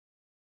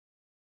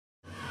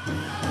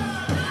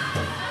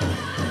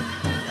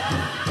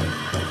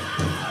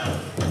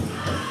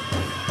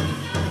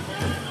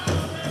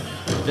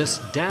This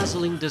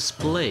dazzling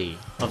display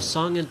of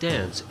song and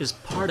dance is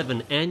part of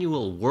an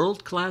annual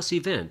world-class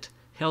event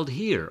held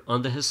here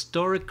on the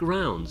historic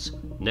grounds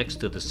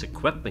next to the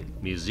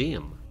Secwepemc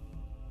Museum.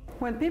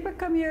 When people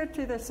come here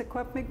to the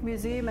Secwepemc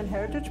Museum and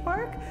Heritage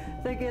Park,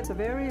 they get a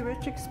very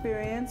rich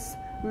experience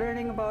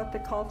learning about the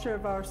culture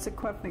of our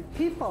Secwepemc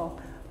people.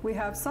 We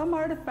have some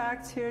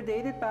artifacts here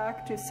dated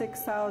back to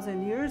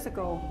 6,000 years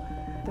ago.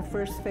 The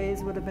first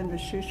phase would have been the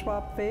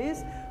Shuswap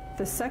phase.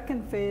 The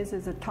second phase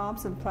is the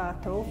Thompson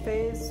Plateau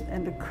phase,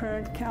 and the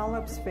current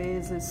Kamloops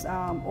phase is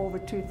over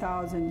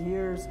 2,000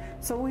 years.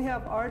 So we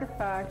have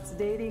artifacts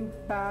dating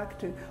back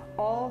to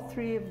all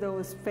three of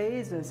those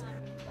phases.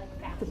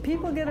 The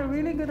people get a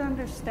really good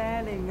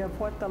understanding of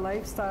what the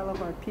lifestyle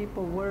of our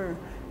people were,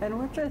 and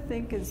which I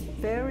think is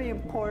very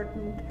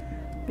important,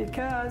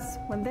 because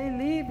when they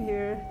leave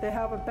here, they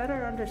have a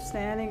better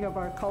understanding of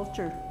our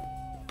culture.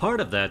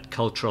 Part of that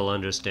cultural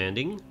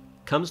understanding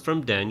comes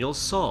from Daniel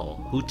Saul,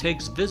 who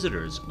takes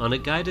visitors on a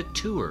guided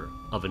tour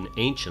of an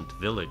ancient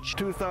village.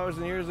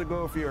 2,000 years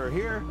ago, if you were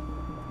here,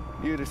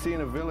 you'd have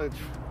seen a village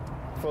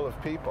full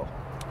of people.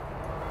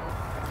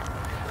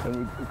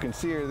 And we can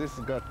see here, this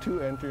has got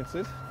two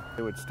entrances.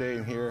 They would stay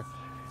in here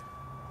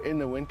in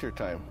the winter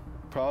time,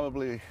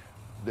 probably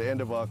the end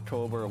of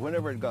October, or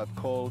whenever it got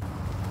cold.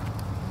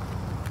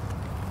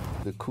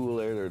 The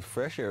cool air, the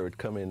fresh air would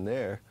come in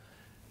there,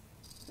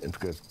 and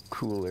because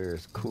cool air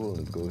is cool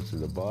and it goes to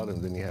the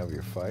bottom, then you have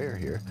your fire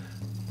here.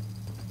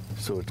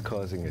 So it's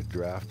causing a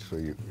draft, so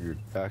you're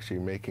actually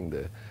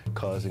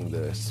causing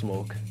the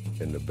smoke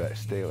and the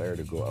stale air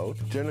to go out.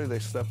 Generally, they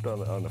slept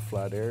on a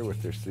flat area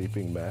with their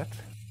sleeping mats.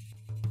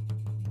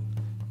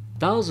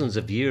 Thousands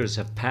of years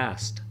have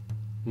passed,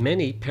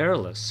 many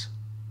perilous,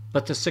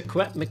 but the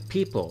Secwepemc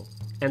people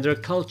and their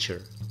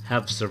culture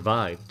have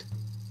survived.